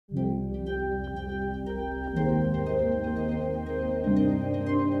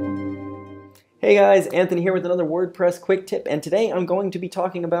Hey guys, Anthony here with another WordPress quick tip, and today I'm going to be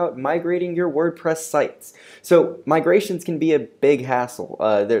talking about migrating your WordPress sites. So migrations can be a big hassle.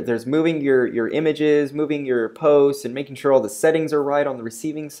 There's moving your images, moving your posts, and making sure all the settings are right on the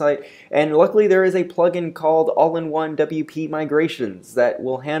receiving site. And luckily there is a plugin called All-in-One WP Migrations that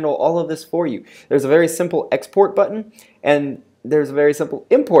will handle all of this for you. There's a very simple export button, and there's a very simple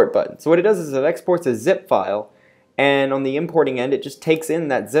import button. So what it does is it exports a zip file, and on the importing end, it just takes in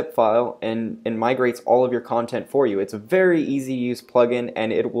that zip file and migrates all of your content for you. It's a very easy to use plugin,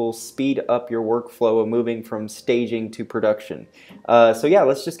 and it will speed up your workflow of moving from staging to production. So yeah,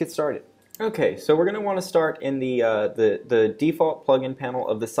 let's just get started. Okay, so we're going to want to start in the default plugin panel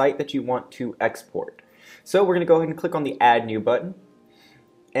of the site that you want to export. So we're going to go ahead and click on the Add New button.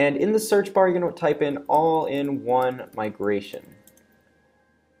 And in the search bar, you're going to type in All-in-One Migration.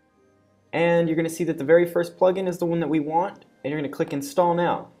 And you're going to see that the very first plugin is the one that we want, and you're going to click Install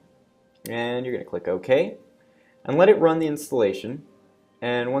Now. And you're going to click OK, and let it run the installation.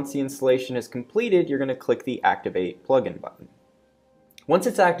 And once the installation is completed, you're going to click the Activate Plugin button. Once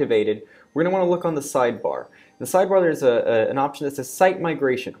it's activated, we're going to want to look on the sidebar. In the sidebar, there's an option that says Site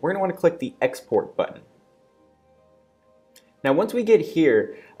Migration. We're going to want to click the Export button. Now once we get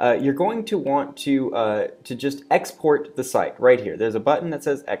here, you're going to want to just export the site right here. There's a button that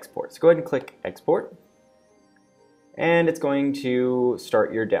says Export. So go ahead and click Export, and it's going to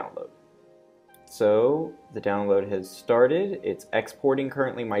start your download. So the download has started. It's exporting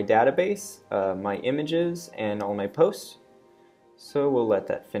currently my database, my images, and all my posts. So we'll let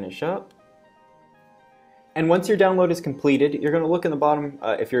that finish up. And once your download is completed, you're going to look in the bottom,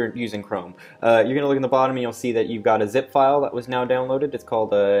 if you're using Chrome, you're going to look in the bottom and you'll see that you've got a zip file that was now downloaded. It's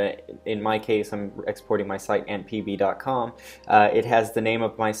called, in my case, I'm exporting my site antpb.com. It has the name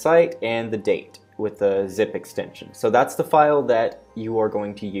of my site and the date with the zip extension. So that's the file that you are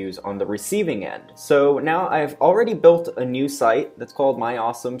going to use on the receiving end. So now I've already built a new site that's called My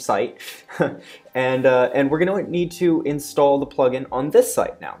Awesome Site, and we're going to need to install the plugin on this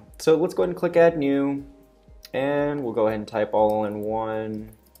site now. So let's go ahead and click Add New. And we'll go ahead and type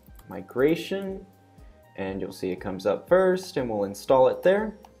All-in-One Migration, and you'll see it comes up first, and we'll install it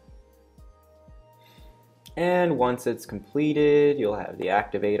there. And once it's completed, you'll have the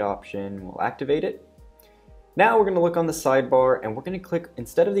Activate option. We'll activate it. Now we're going to look on the sidebar, and we're going to click,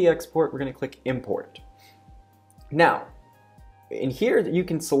 instead of the Export, we're going to click Import. Now, in here you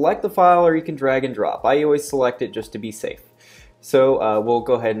can select the file or you can drag and drop. I always select it just to be safe. So we'll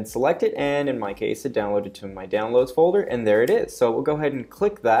go ahead and select it, and in my case it downloaded to my downloads folder, and there it is. So we'll go ahead and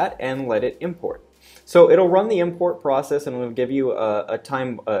click that and let it import. So it'll run the import process, and it'll give you a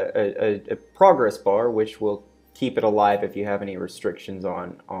progress bar, which will keep it alive if you have any restrictions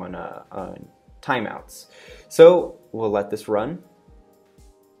on timeouts. So we'll let this run.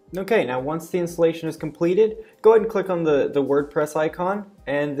 Okay, now once the installation is completed, go ahead and click on the WordPress icon,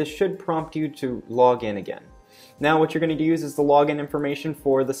 and this should prompt you to log in again. Now what you're going to use is the login information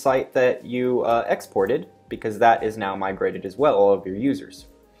for the site that you exported, because that is now migrated as well, all of your users.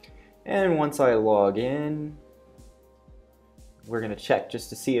 And once I log in, we're going to check just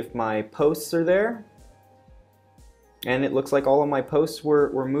to see if my posts are there. And it looks like all of my posts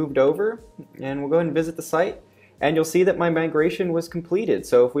were moved over. And we'll go ahead and visit the site, and you'll see that my migration was completed.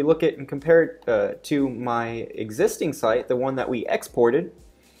 So if we look at and compare it to my existing site, the one that we exported,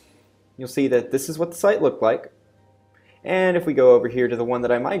 you'll see that this is what the site looked like. And if we go over here to the one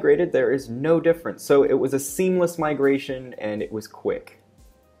that I migrated, there is no difference. So it was a seamless migration, and it was quick.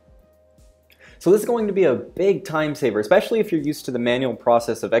 So this is going to be a big time saver, especially if you're used to the manual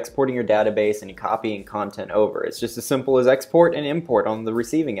process of exporting your database and copying content over. It's just as simple as export and import on the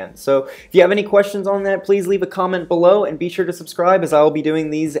receiving end. So if you have any questions on that, please leave a comment below, and be sure to subscribe, as I will be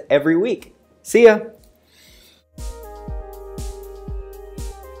doing these every week. See ya!